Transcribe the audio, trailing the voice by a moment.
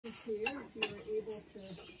this here if you were able to,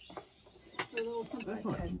 for a little something. That's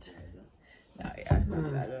not too bad. No, yeah,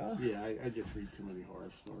 not bad at all. Yeah, I just read too many horror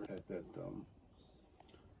stories at that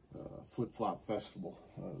flip-flop festival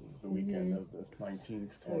the weekend of the 19th, 20th.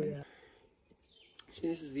 Oh, yeah. So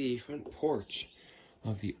this is the front porch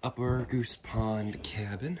of the Upper Goose Pond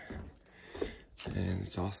cabin. And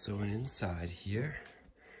it's also an inside here.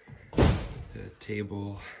 The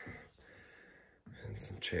table and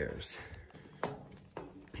some chairs.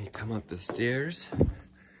 You come up the stairs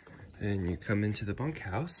and you come into the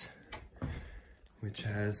bunkhouse, which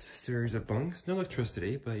has a series of bunks. No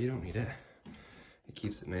electricity, but you don't need it. It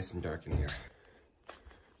keeps it nice and dark in here.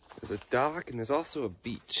 There's a dock and there's also a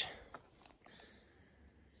beach.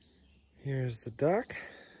 Here's the dock.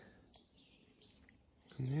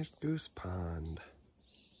 And there's Goose Pond.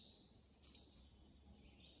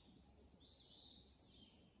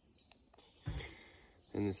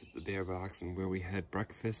 And this is the bear box and where we had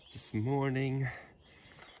breakfast this morning.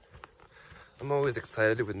 I'm always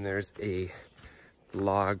excited when there's a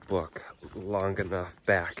log book long enough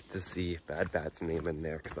back to see Bad Bat's name in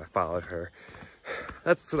there because I followed her.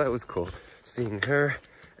 So that was cool. Seeing her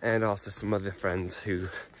and also some other friends who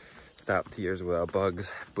stopped here as well.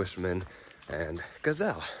 Bugs, Bushman, and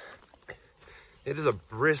Gazelle. It is a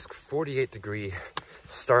brisk 48-degree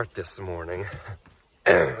start this morning.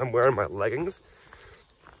 I'm wearing my leggings,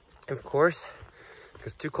 of course,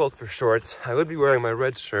 because too cold for shorts. I would be wearing my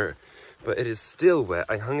red shirt, but it is still wet.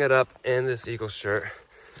 I hung it up and this Eagle shirt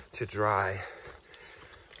to dry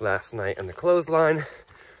last night on the clothesline.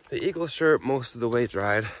 The Eagle shirt most of the way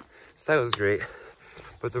dried, so that was great.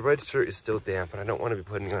 But the red shirt is still damp, and I don't want to be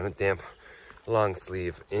putting on a damp long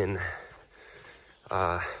sleeve in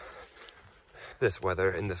this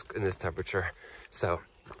weather, in this temperature. So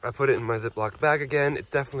I put it in my Ziploc bag again.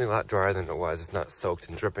 It's definitely a lot drier than it was. It's not soaked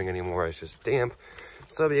and dripping anymore. It's just damp.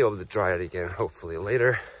 So I'll be able to dry it again, hopefully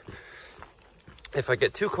later. If I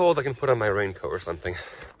get too cold, I can put on my raincoat or something.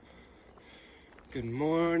 Good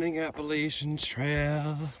morning, Appalachian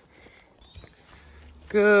Trail.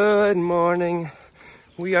 Good morning.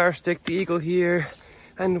 We are Stick the Eagle here,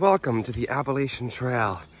 and welcome to the Appalachian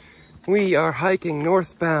Trail. We are hiking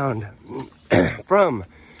northbound from,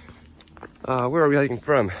 where are we hiking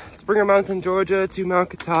from? Springer Mountain, Georgia to Mount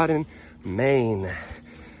Katahdin, Maine.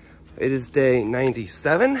 It is day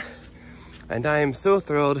 97, and I am so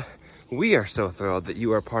thrilled, we are so thrilled that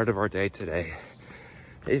you are part of our day today.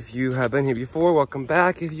 If you have been here before, welcome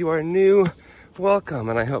back. If you are new, welcome,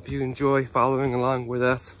 and I hope you enjoy following along with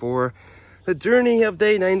us for the journey of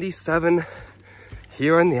day 97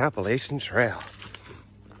 here on the Appalachian Trail.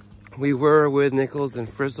 We were with Nichols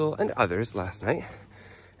and Frizzle and others last night,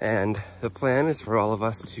 and the plan is for all of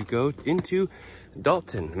us to go into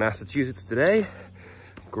Dalton, Massachusetts today,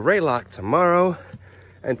 Greylock tomorrow,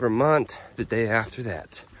 and Vermont the day after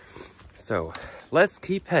that. So let's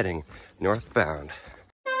keep heading northbound.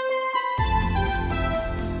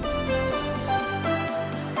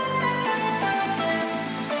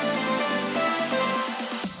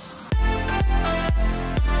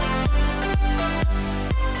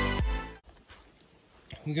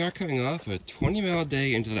 We are coming off a 20-mile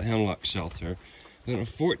day into the Hemlock Shelter, then a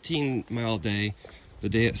 14-mile day the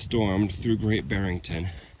day it stormed through Great Barrington,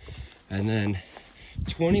 and then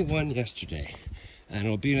 21 yesterday. And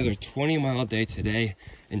it'll be another 20-mile day today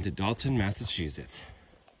into Dalton, Massachusetts.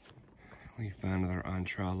 We found another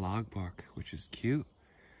on-trail logbook, which is cute.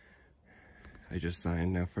 I just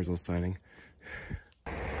signed, now Frizzle's signing.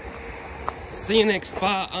 Scenic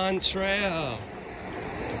spot on trail.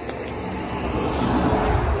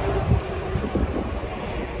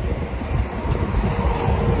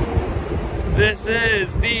 This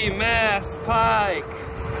is the Mass Pike,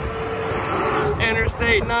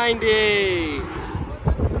 Interstate 90.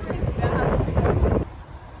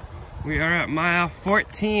 We are at mile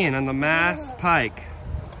 14 on the Mass Pike.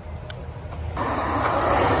 Yay!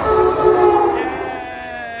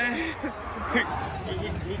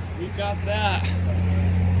 we got that.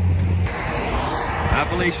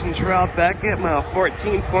 Appalachian Trail Beckett, mile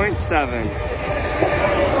 14.7.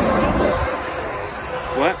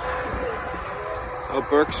 What? Oh,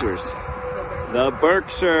 Berkshires. The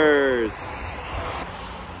Berkshires.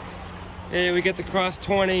 Hey, we get to cross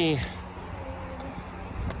 20.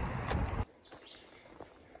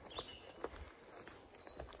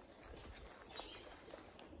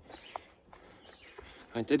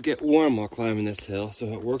 I did get warm while climbing this hill,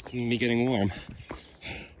 so it worked in me getting warm.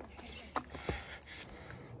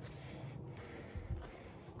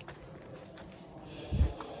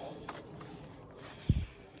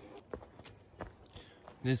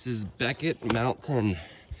 This is Beckett Mountain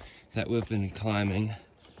that we've been climbing.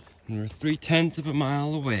 And we're 3/10 of a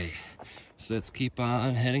mile away. So let's keep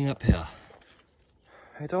on heading uphill.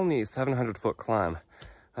 It's only a 700-foot climb.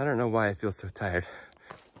 I don't know why I feel so tired.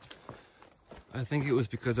 I think it was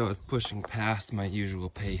because I was pushing past my usual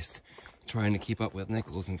pace, trying to keep up with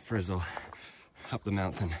Nichols and Frizzle up the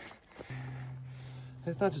mountain.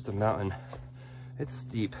 It's not just a mountain, it's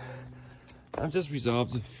steep. I've just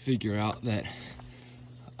resolved to figure out that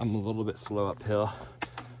I'm a little bit slow uphill,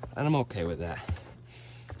 and I'm okay with that.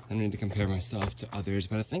 I don't need to compare myself to others,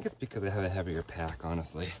 but I think it's because I have a heavier pack,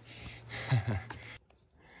 honestly.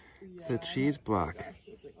 So Cheese Block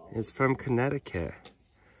is from Connecticut,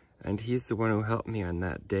 and he's the one who helped me on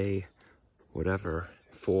that day, whatever,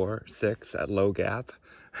 4, 6 at Low Gap.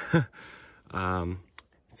 To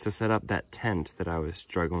set up that tent that I was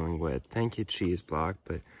struggling with. Thank you, Cheese Block,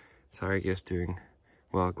 but sorry, just doing,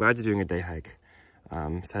 well, glad you're doing a day hike.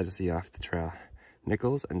 Sad to see you off the trail.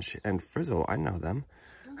 Nichols and Frizzle, I know them.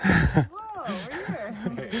 Whoa,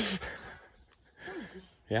 we're here.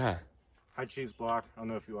 Yeah. Hi, Cheese Block. I don't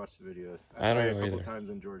know if you watched the videos. I saw don't you know a couple either. times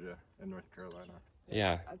in Georgia and North Carolina.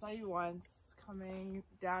 Yeah. I saw you once coming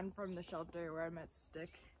down from the shelter where I met Stick.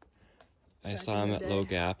 I Back saw in him the at day. Low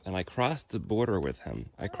Gap, and I crossed the border with him.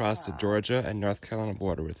 I crossed the Georgia and North Carolina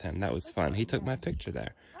border with him. That was fun. He took my picture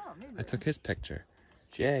there. Oh, amazing. I took his picture.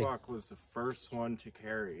 Cheese Yay. Block was the first one to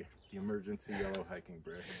carry the emergency yellow hiking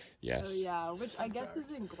brick. Yes. Oh yeah, which I guess is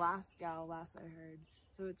in Glasgow, last I heard.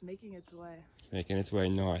 So it's making its way. Making its way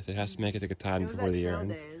north. It has to make it to Katahdin It was before at the year Trail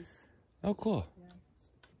ends. Days. Oh, cool. Yeah.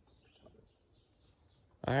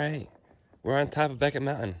 All right. We're on top of Beckett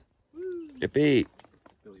Mountain. Yippee.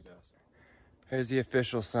 Billy Bass. Here's the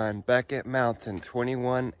official sign, Beckett Mountain,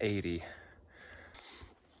 2180.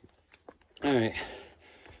 All right,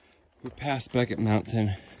 we passed Beckett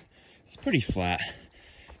Mountain. It's pretty flat,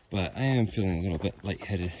 but I am feeling a little bit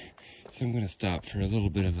lightheaded, so I'm gonna stop for a little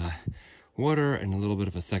bit of a water and a little bit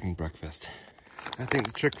of a second breakfast. I think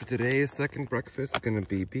the trick for today's second breakfast is gonna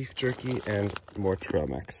be beef jerky and more trail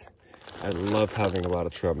mix. I love having a lot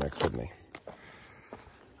of trail mix with me.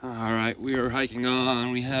 All right, we are hiking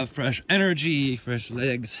on. We have fresh energy, fresh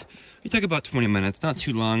legs. We took about 20 minutes, not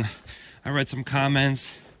too long. I read some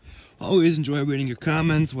comments. Always enjoy reading your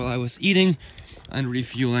comments while I was eating and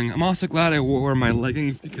refueling. I'm also glad I wore my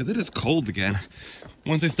leggings because it is cold again.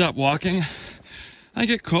 Once I stop walking, I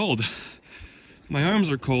get cold. My arms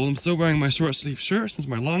are cold. I'm still wearing my short sleeve shirt since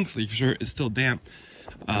my long sleeve shirt is still damp.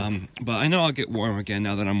 But I know I'll get warm again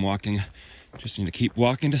now that I'm walking. Just need to keep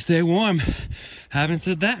walking to stay warm. Haven't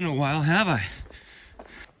said that in a while, have I?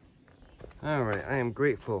 All right, I am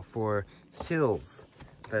grateful for hills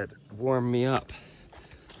that warm me up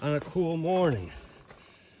on a cool morning.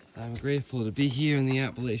 I'm grateful to be here in the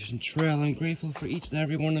Appalachian Trail. I'm grateful for each and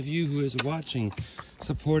every one of you who is watching,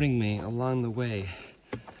 supporting me along the way.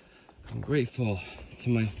 I'm grateful to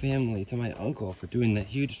my family, to my uncle for doing that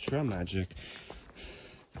huge trail magic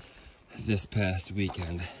this past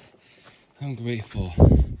weekend. I'm grateful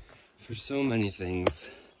for so many things.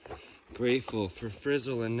 Grateful for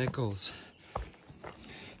Frizzle and Nichols,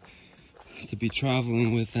 to be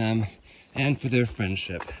traveling with them, and for their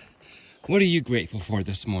friendship. What are you grateful for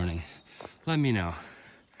this morning? Let me know.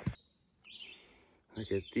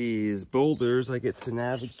 Look at these boulders I get to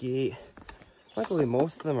navigate. Luckily,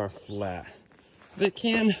 most of them are flat. They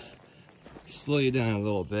can slow you down a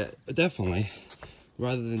little bit, but definitely,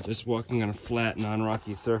 rather than just walking on a flat,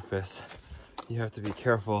 non-rocky surface, you have to be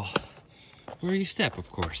careful where you step, of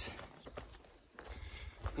course.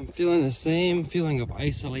 I'm feeling the same feeling of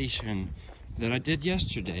isolation that I did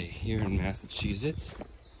yesterday here in Massachusetts,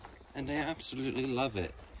 and I absolutely love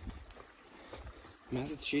it.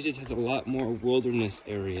 Massachusetts has a lot more wilderness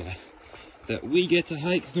area that we get to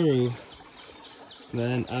hike through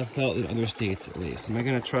than I've felt in other states, at least. Am I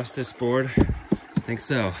gonna trust this board? I think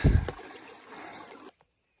so.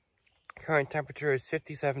 Current temperature is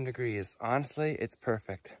 57 degrees. Honestly, it's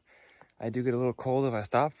perfect. I do get a little cold if I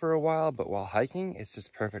stop for a while, but while hiking, it's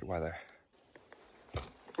just perfect weather.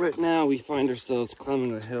 Right now, we find ourselves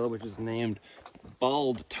climbing a hill which is named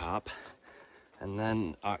Bald Top, and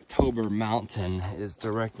then October Mountain is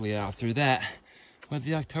directly after that with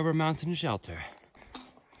the October Mountain Shelter.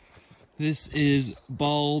 This is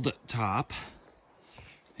Bald Top.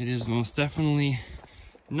 It is most definitely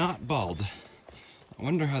not bald. I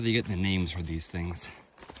wonder how they get the names for these things.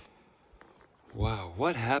 Wow,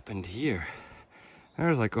 what happened here?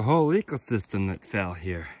 There's like a whole ecosystem that fell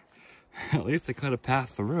here. At least they could have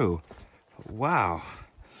passed through. Wow.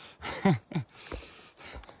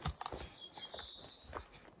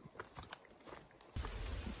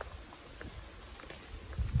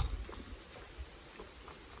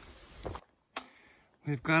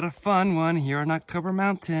 We've got a fun one here on October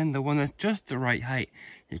Mountain, the one that's just the right height.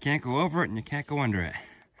 You can't go over it and you can't go under it.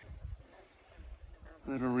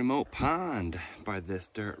 Little remote pond by this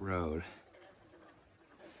dirt road.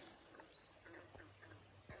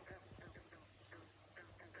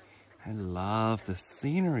 I love the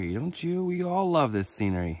scenery, don't you? We all love this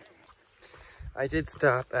scenery. I did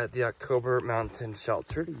stop at the October Mountain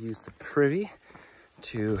Shelter to use the privy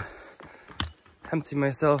to empty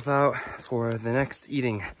myself out for the next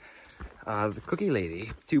eating. The Cookie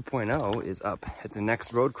Lady 2.0 is up at the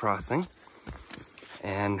next road crossing,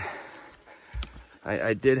 and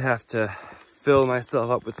I did have to fill myself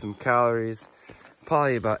up with some calories,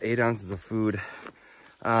 probably about 8 ounces of food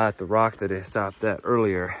at the rock that I stopped at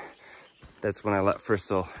earlier. That's when I let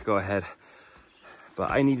Frissel go ahead.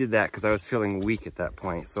 But I needed that because I was feeling weak at that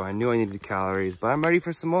point, so I knew I needed calories, but I'm ready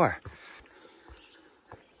for some more.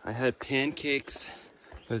 I had pancakes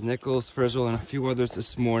with Nichols, Frizzle, and a few others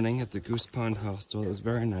this morning at the Goose Pond Hostel. It was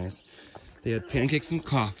very nice. They had pancakes and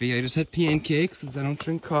coffee. I just had pancakes because I don't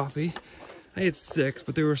drink coffee. I had 6,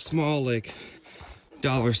 but they were small, like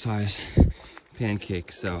dollar size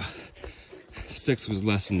pancakes, so 6 was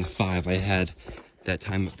less than the 5 I had that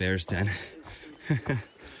time at Bear's Den.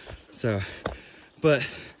 So, but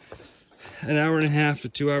an hour and a half to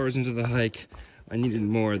 2 hours into the hike, I needed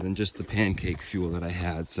more than just the pancake fuel that I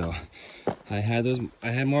had, so I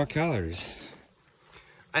had more calories.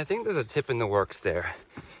 I think there's a tip in the works there.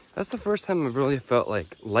 That's the first time I've really felt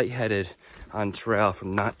like lightheaded on trail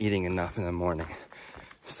from not eating enough in the morning.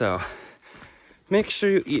 So make sure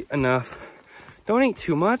you eat enough. Don't eat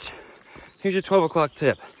too much. Here's your 12 o'clock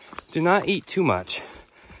tip. Do not eat too much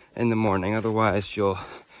in the morning, otherwise you'll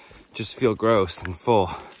just feel gross and full.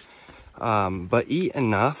 But eat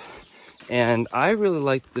enough. And I really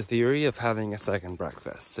like the theory of having a second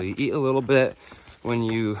breakfast. So you eat a little bit when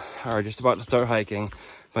you are just about to start hiking,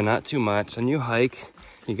 but not too much. Then you hike,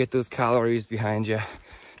 you get those calories behind you,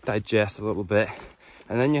 digest a little bit,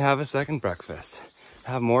 and then you have a second breakfast,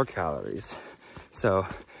 have more calories. So,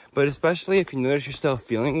 but especially if you notice yourself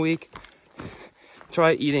feeling weak,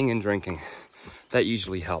 try eating and drinking. That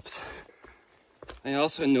usually helps. I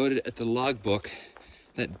also noted at the logbook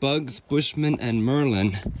that Bugs, Bushman, and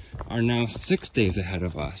Merlin are now 6 days ahead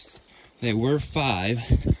of us. They were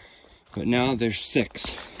 5, but now they're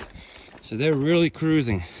 6. So they're really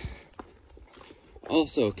cruising.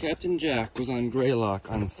 Also, Captain Jack was on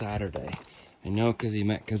Greylock on Saturday. I know because he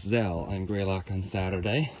met Gazelle on Greylock on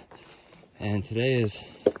Saturday. And today is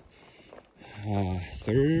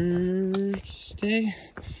Thursday?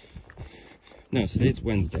 No, today's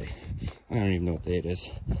Wednesday. I don't even know what day it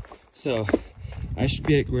is. So I should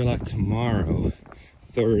be at Greylock tomorrow,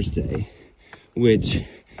 Thursday, which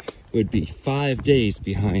would be 5 days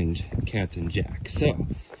behind Captain Jack. So,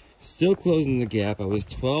 still closing the gap. I was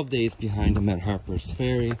 12 days behind him at Harper's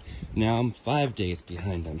Ferry. Now I'm 5 days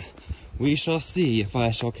behind him. We shall see if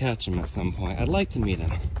I shall catch him at some point. I'd like to meet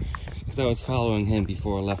him, because I was following him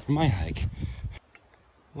before I left for my hike.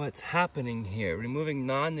 What's happening here? Removing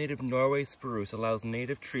non-native Norway spruce allows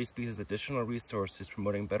native tree species additional resources,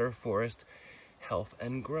 promoting better forest health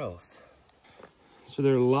and growth. So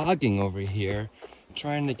they're logging over here,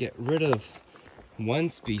 trying to get rid of one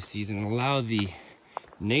species and allow the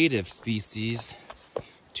native species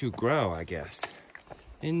to grow, I guess.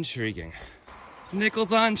 Intriguing.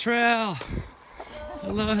 Nichols on trail.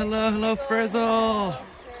 Hello, hello, hello, Frizzle.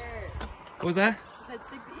 What was that? He said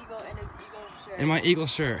stick the eagle in his eagle shirt. In my eagle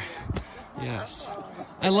shirt. Yes.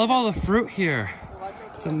 I love all the fruit here.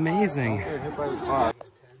 It's amazing.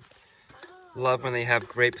 Love when they have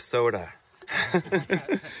grape soda.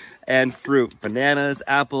 And fruit. Bananas,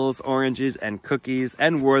 apples, oranges, and cookies,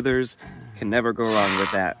 and Werthers. Can never go wrong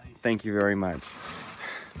with that. Thank you very much.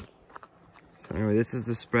 So anyway, this is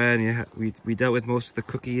the spread. We dealt with most of the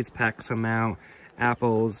cookies, packed some out.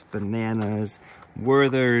 Apples, bananas,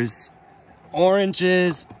 Werthers,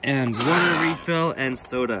 oranges, and water refill, and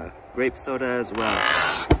soda. Grape soda as well.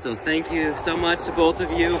 So thank you so much to both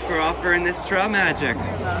of you for offering this trail magic.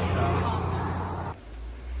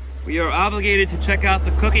 We are obligated to check out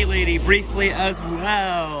the Cookie Lady briefly as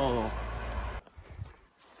well.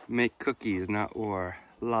 Make cookies, not war.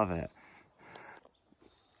 Love it.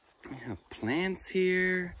 We have plants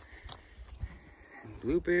here, and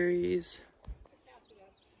blueberries.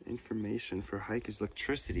 Information for hikers.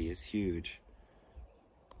 Electricity is huge.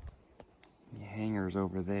 The hangars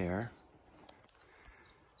over there.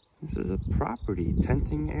 This is a property,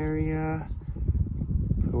 tenting area,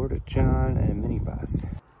 porta-john, and minibus.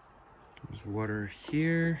 There's water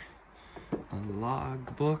here, a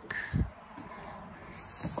log book,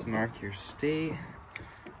 mark your state,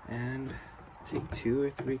 and take 2 or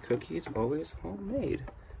 3 cookies, always homemade.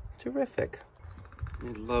 Terrific. I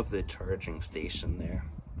love the charging station there.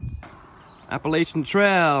 Appalachian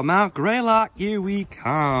Trail, Mount Greylock, here we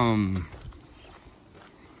come.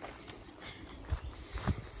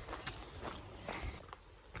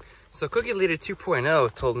 So Cookie Lady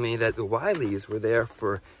 2.0 told me that the Wileys were there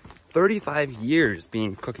for 35 years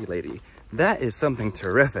being Cookie Lady. That is something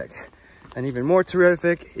terrific. And even more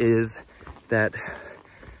terrific is that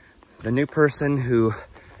the new person who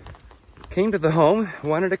came to the home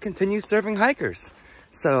wanted to continue serving hikers.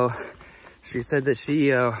 So she said that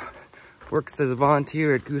she works as a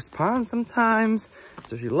volunteer at Goose Pond sometimes,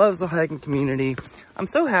 so she loves the hiking community. I'm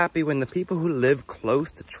so happy when the people who live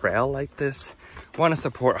close to trail like this want to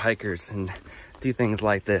support hikers and do things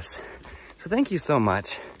like this. So thank you so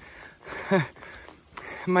much.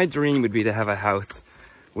 My dream would be to have a house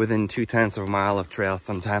within 0.2 of a mile of trail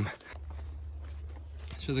sometime.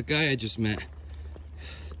 So the guy I just met,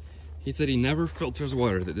 he said he never filters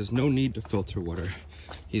water, that there's no need to filter water.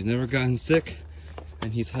 He's never gotten sick,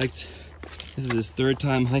 and he's hiked, this is his 3rd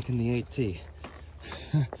time hiking the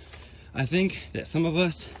AT. I think that some of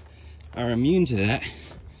us are immune to that,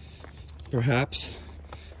 perhaps,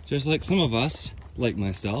 just like some of us, like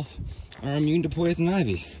myself, are immune to poison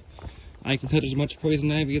ivy. I can touch as much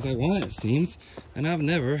poison ivy as I want, it seems, and I've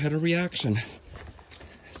never had a reaction.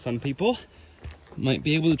 Some people might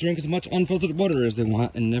be able to drink as much unfiltered water as they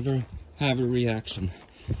want and never have a reaction.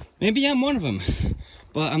 Maybe I'm one of them,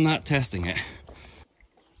 but I'm not testing it.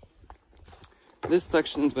 This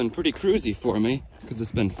section's been pretty cruisy for me because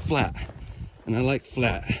it's been flat, and I like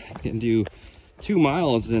flat. I can do 2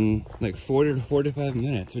 miles in like 40 to 45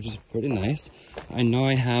 minutes, which is pretty nice. I know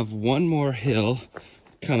I have one more hill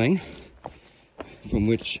coming from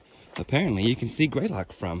which apparently you can see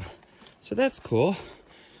Greylock from. So that's cool.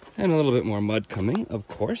 And a little bit more mud coming, of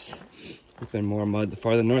course. There's been more mud the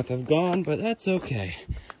farther north I've gone, but that's okay.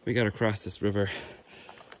 We gotta cross this river.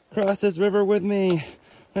 Cross this river with me.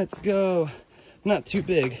 Let's go. Not too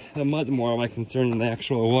big. The mud's more my concern than the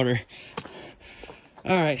actual water.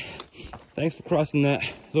 All right. Thanks for crossing that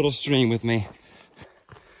little stream with me.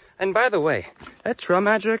 And by the way, that trail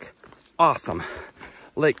magic, awesome.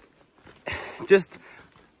 Like, just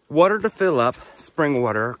water to fill up, spring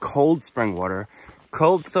water, cold spring water,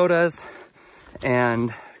 cold sodas,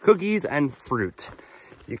 and cookies and fruit.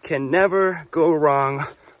 You can never go wrong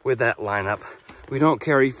with that lineup. We don't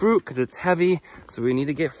carry fruit because it's heavy, so we need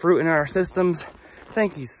to get fruit in our systems.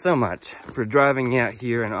 Thank you so much for driving me out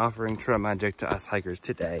here and offering trail magic to us hikers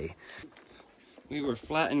today. We were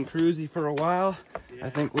flat and cruisy for a while. I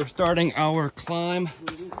think we're starting our climb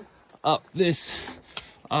up this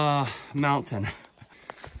mountain.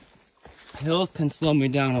 Hills can slow me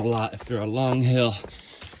down a lot if they're a long hill.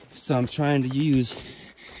 So I'm trying to use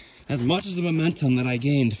as much of the momentum that I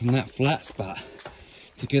gained from that flat spot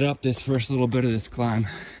to get up this first little bit of this climb.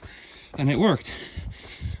 And it worked.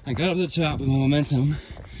 I got up to the top with my momentum.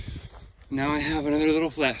 Now I have another little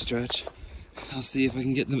flat stretch. I'll see if I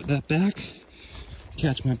can get that back,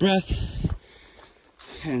 catch my breath,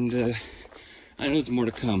 and I know there's more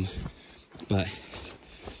to come, but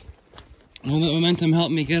all that momentum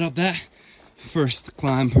helped me get up that first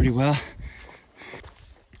climb pretty well.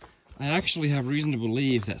 I actually have reason to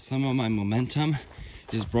believe that some of my momentum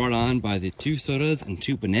is brought on by the 2 sodas and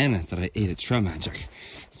 2 bananas that I ate at Trail Magic.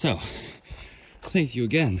 So, thank you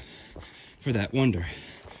again for that wonder.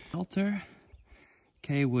 Shelter,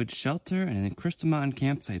 K-Wood Shelter, and then Crystal Mountain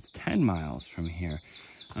Campsite's 10 miles from here.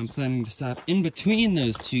 I'm planning to stop in between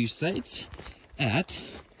those 2 sites at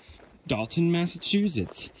Dalton,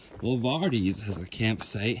 Massachusetts. Lavardi's has a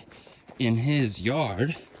campsite in his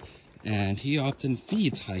yard, and he often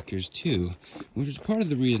feeds hikers too, which is part of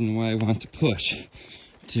the reason why I want to push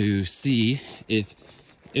to see if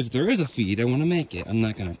there is a feed. I want to make it. I'm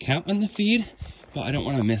not going to count on the feed, but I don't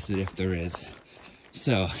want to miss it if there is.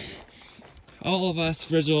 So all of us,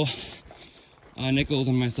 Frizzle, Nichols,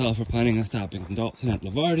 and myself are planning on stopping in Dalton at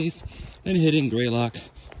Lavardi's and hitting Greylock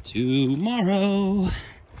tomorrow.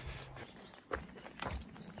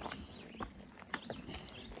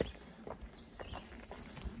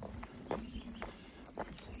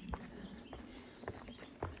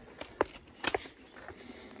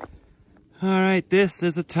 All right, this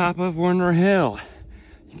is the top of Warner Hill.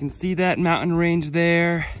 You can see that mountain range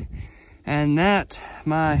there. And that,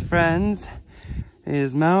 my friends,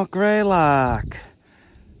 is Mount Greylock.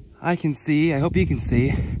 I can see, I hope you can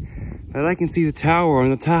see, but I can see the tower on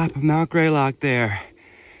the top of Mount Greylock there.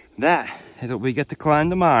 That is what we get to climb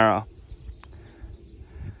tomorrow.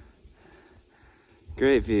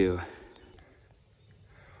 Great view.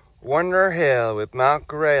 Warner Hill with Mount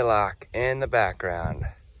Greylock in the background.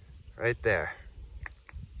 Right there.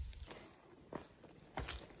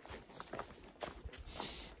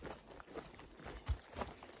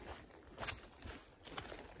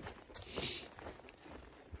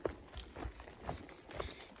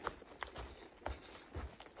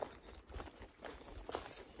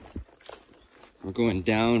 We're going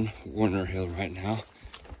down Warner Hill right now.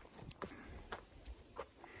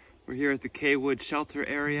 We're here at the Kaywood Shelter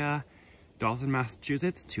area, Dalton,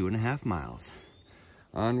 Massachusetts, 2.5 miles.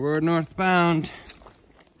 Onward northbound.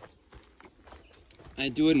 I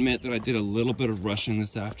do admit that I did a little bit of rushing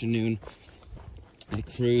this afternoon. I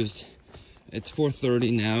cruised, it's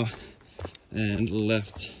 4:30 now, and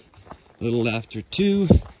left a little after 2,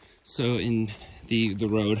 so in the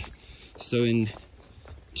road. So in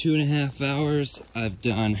 2.5 hours, I've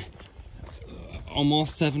done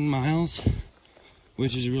almost 7 miles,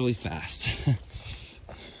 which is really fast.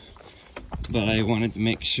 But I wanted to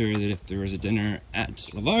make sure that if there was a dinner at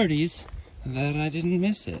Lavardi's, that I didn't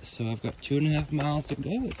miss it. So I've got 2.5 miles to go.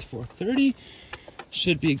 It's 4:30,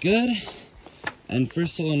 should be good. And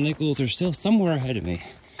Frissell and Nichols are still somewhere ahead of me.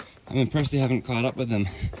 I'm impressed they haven't caught up with them.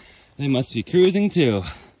 They must be cruising too.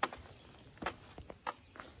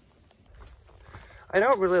 I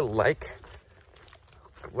don't really like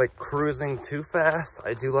cruising too fast.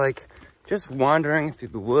 I do like just wandering through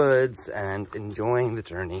the woods and enjoying the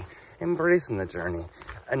journey, embracing the journey,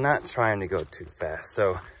 and not trying to go too fast.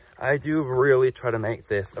 So I do really try to make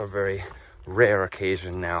this a very rare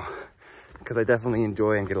occasion now, because I definitely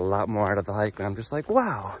enjoy and get a lot more out of the hike. And I'm just like,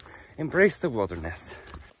 wow, embrace the wilderness.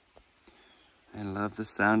 I love the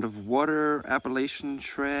sound of water. Appalachian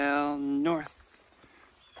Trail north.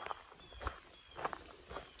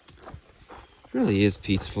 It really is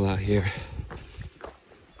peaceful out here.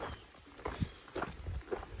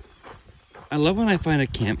 I love when I find a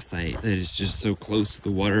campsite that is just so close to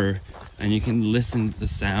the water and you can listen to the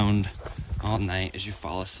sound all night as you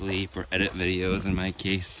fall asleep or edit videos in my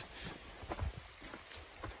case.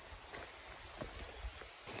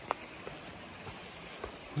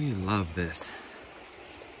 We love this.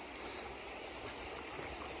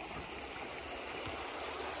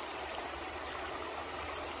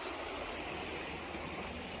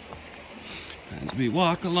 As we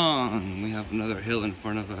walk along, we have another hill in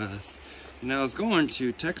front of us. And I was going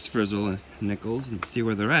to text Frizzle and Nichols and see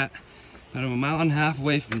where they're at, but I'm 1.5 miles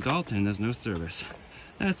away from Dalton. There's no service.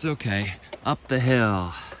 That's okay. Up the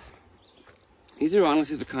hill. These are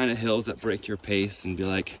honestly the kind of hills that break your pace and be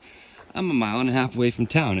like, I'm 1.5 miles away from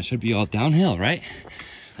town. It should be all downhill, right?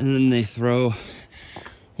 And then they throw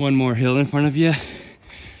one more hill in front of you.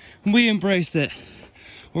 We embrace it.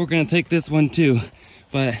 We're gonna take this one too.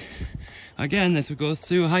 But again, this would go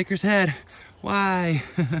through a hiker's head. Why?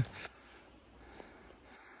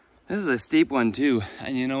 This is a steep one too,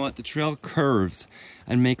 and you know what? The trail curves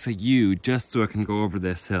and makes a U just so I can go over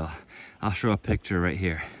this hill. I'll show a picture right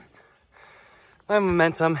here. My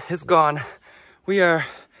momentum is gone. We are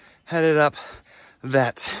headed up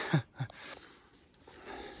that.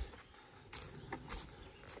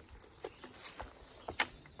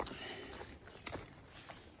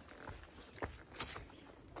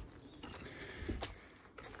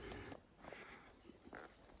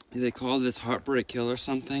 They call this Heartbreak Hill or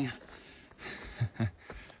something.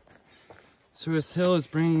 So this hill is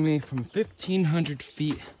bringing me from 1,500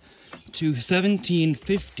 feet to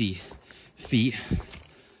 1,750 feet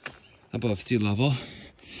above sea level.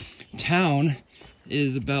 Town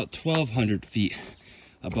is about 1,200 feet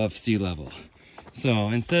above sea level. So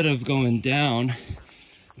instead of going down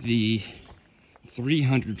the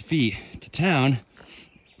 300 feet to town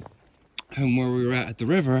from where we were at the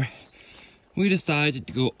river, we decided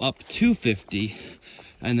to go up 250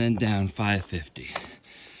 and then down 550.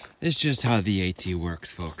 It's just how the AT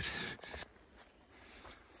works, folks.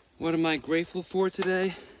 What am I grateful for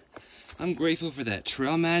today? I'm grateful for that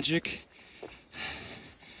trail magic.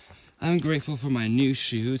 I'm grateful for my new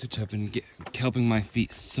shoes, which have been helping my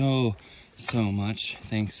feet so much,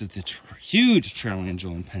 thanks to the huge trail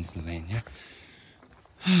angel in Pennsylvania.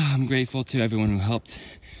 I'm grateful to everyone who helped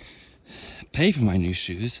pay for my new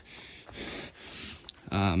shoes.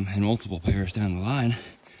 And multiple pairs down the line.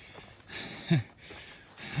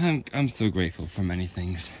 I'm so grateful for many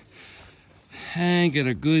things. And get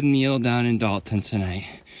a good meal down in Dalton tonight,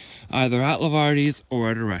 either at Lavardi's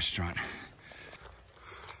or at a restaurant.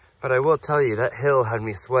 But I will tell you, that hill had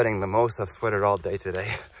me sweating the most I've sweated all day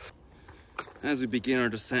today. As we begin our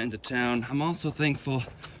descent into town, I'm also thankful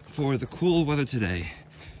for the cool weather today,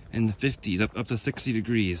 in the 50s, up to 60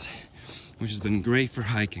 degrees, which has been great for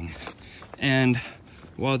hiking. And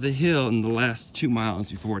while the hill in the last 2 miles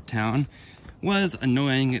before town was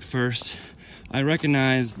annoying at first, I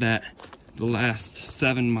recognize that the last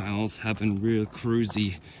 7 miles have been real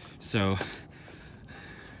cruisy, so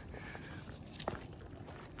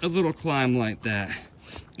a little climb like that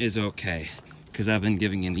is okay, because I've been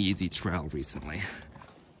giving an easy trail recently.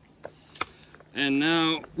 And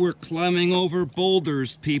now we're climbing over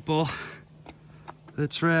boulders, people. The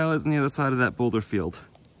trail is on the other side of that boulder field.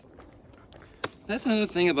 That's another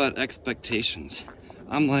thing about expectations.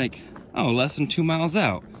 I'm like, oh, less than 2 miles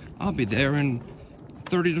out. I'll be there in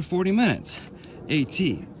 30 to 40 minutes. AT,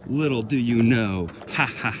 little do you know, ha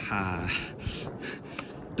ha ha.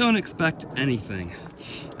 Don't expect anything.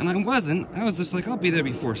 And I wasn't. I was just like, I'll be there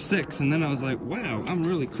before 6. And then I was like, wow, I'm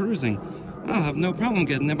really cruising. I'll have no problem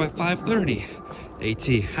getting there by 5:30.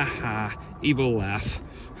 AT, haha, evil laugh.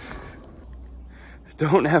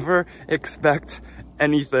 Don't ever expect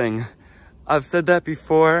anything. I've said that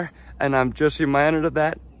before, and I'm just reminded of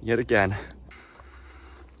that yet again.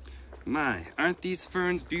 My, aren't these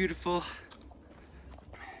ferns beautiful?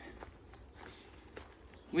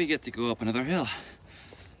 We get to go up another hill.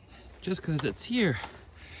 Just because it's here.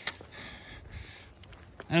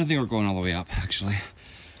 I don't think we're going all the way up, actually.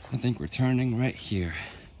 I think we're turning right here.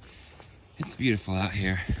 It's beautiful out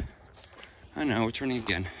here. I know, we're turning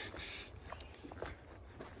again.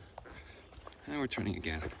 And we're turning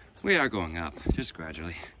again. We are going up, just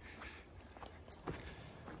gradually.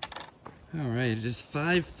 All right, it is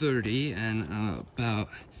 5:30 and I'm about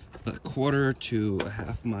a quarter to a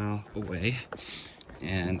half mile away.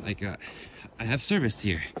 And I have service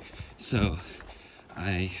here. So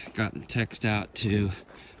I got the text out to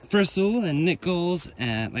Frizzle and Nichols,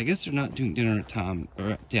 and I guess they're not doing dinner at Tom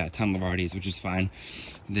Lavardi's, which is fine.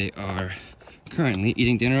 They are currently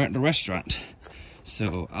eating dinner at the restaurant.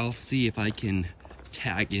 So I'll see if I can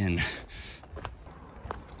tag in.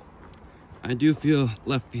 I do feel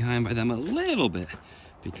left behind by them a little bit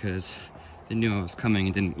because they knew I was coming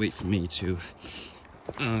and didn't wait for me to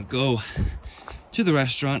go to the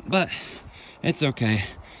restaurant, but it's okay.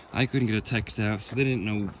 I couldn't get a text out, so they didn't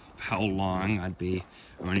know how long I'd be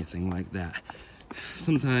or anything like that.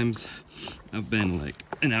 Sometimes I've been like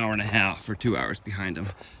an hour and a half or 2 hours behind them,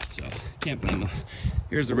 so can't blame them.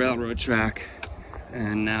 Here's the railroad track,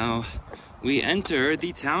 and now we enter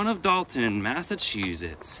the town of Dalton,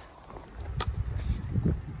 Massachusetts.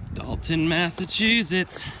 Dalton,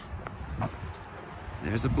 Massachusetts.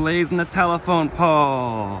 There's a blaze in the telephone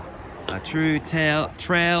pole. A true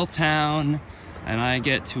trail town, and I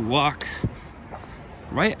get to walk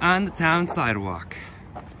right on the town sidewalk.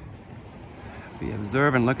 We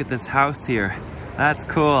observe and look at this house here. That's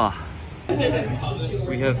cool.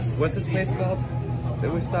 We have, what's this place called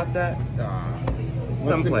that we stopped at?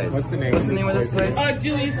 Someplace. What's the name of this place?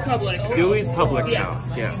 Dewey's Public. Dewey's Public Yes.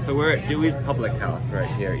 House. Yeah, so we're at Dewey's Public House right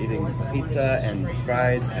here, eating pizza and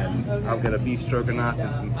fries, and I'll get a beef stroganoff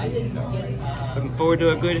and some food. So, looking forward to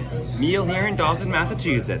a good meal here in Dalton,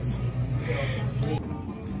 Massachusetts.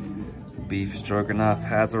 Beef stroganoff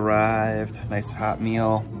has arrived. Nice hot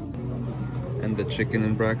meal. And the chicken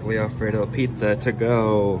and broccoli Alfredo pizza to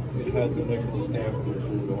go. It has the Nichols stamp of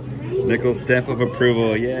approval. Nichols stamp of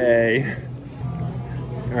approval, yay.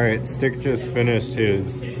 All right, Stick just finished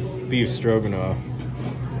his beef stroganoff,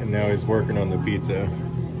 and now he's working on the pizza.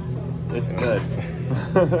 It's good.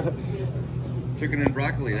 Chicken and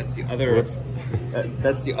broccoli, that's the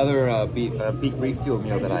other beef refuel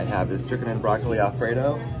meal that I have is chicken and broccoli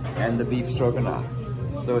Alfredo and the beef stroganoff.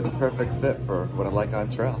 So it's a perfect fit for what I like on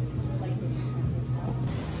trail.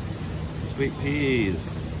 Sweet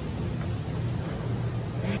peas.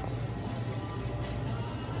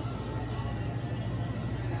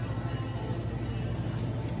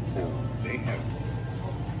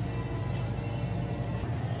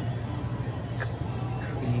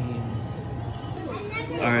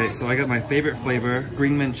 Alright, so I got my favorite flavor,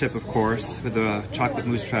 green mint chip of course, with the chocolate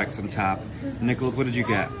mousse tracks on top. Nichols, what did you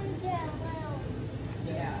get?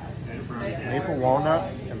 Maple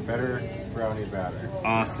walnut and better brownie batter.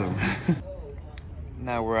 Awesome.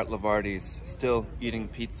 Now we're at Lavardi's, still eating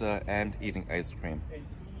pizza and eating ice cream.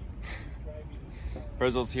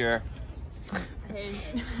 Frizzle's here. Hey.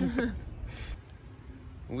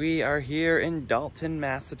 We are here in Dalton,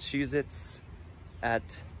 Massachusetts at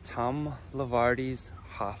Tom Lavardi's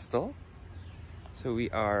hostel. So we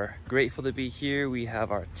are grateful to be here. We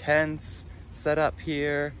have our tents set up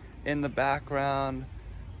here in the background.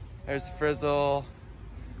 There's Frizzle,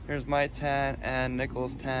 here's my tent and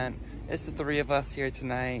Nichols' tent. It's the three of us here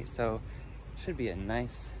tonight, so it should be a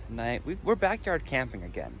nice night. We're backyard camping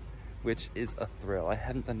again, which is a thrill. I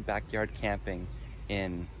haven't done backyard camping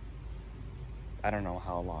in I don't know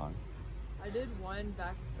how long. I did one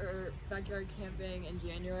backyard camping in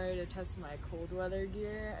January to test my cold weather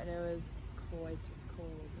gear, and it was quite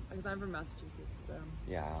cold because I'm from Massachusetts, so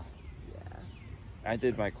Yeah. yeah. I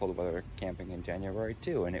did my cold weather camping in January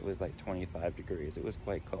too, and it was like 25 degrees. It was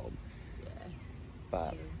quite cold. Yeah.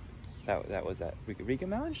 But True. that was at Riga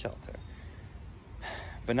Mountain Shelter.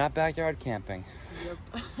 But not backyard camping.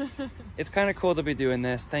 Yep. It's kind of cool to be doing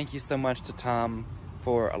this. Thank you so much to Tom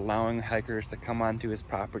for allowing hikers to come onto his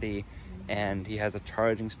property. And he has a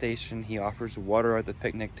charging station. He offers water at the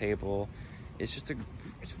picnic table. It's just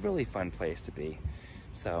it's a really fun place to be.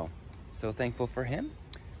 So thankful for him.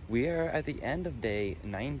 We are at the end of day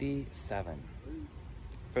 97.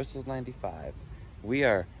 First was 95. We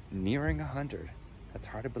are nearing 100. That's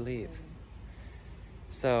hard to believe.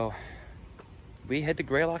 So we head to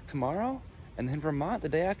Greylock tomorrow, and then Vermont the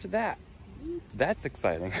day after that. That's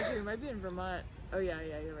exciting. Actually, we might be in Vermont. Oh yeah,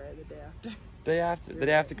 you're right. The day after. The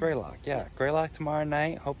day after Greylock, yeah. Yes. Greylock tomorrow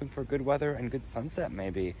night, hoping for good weather and good sunset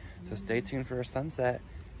maybe. So stay tuned for a sunset.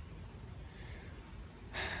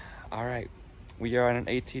 All right, we are on an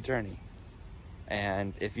AT journey.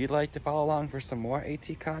 And if you'd like to follow along for some more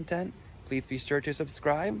AT content, please be sure to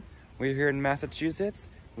subscribe. We're here in Massachusetts.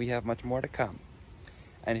 We have much more to come.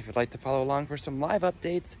 And if you'd like to follow along for some live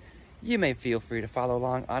updates, you may feel free to follow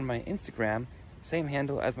along on my Instagram, same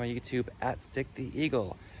handle as my YouTube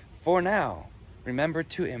 @StickTheEagle. For now, remember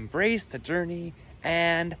to embrace the journey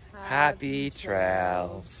and happy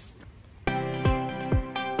trails.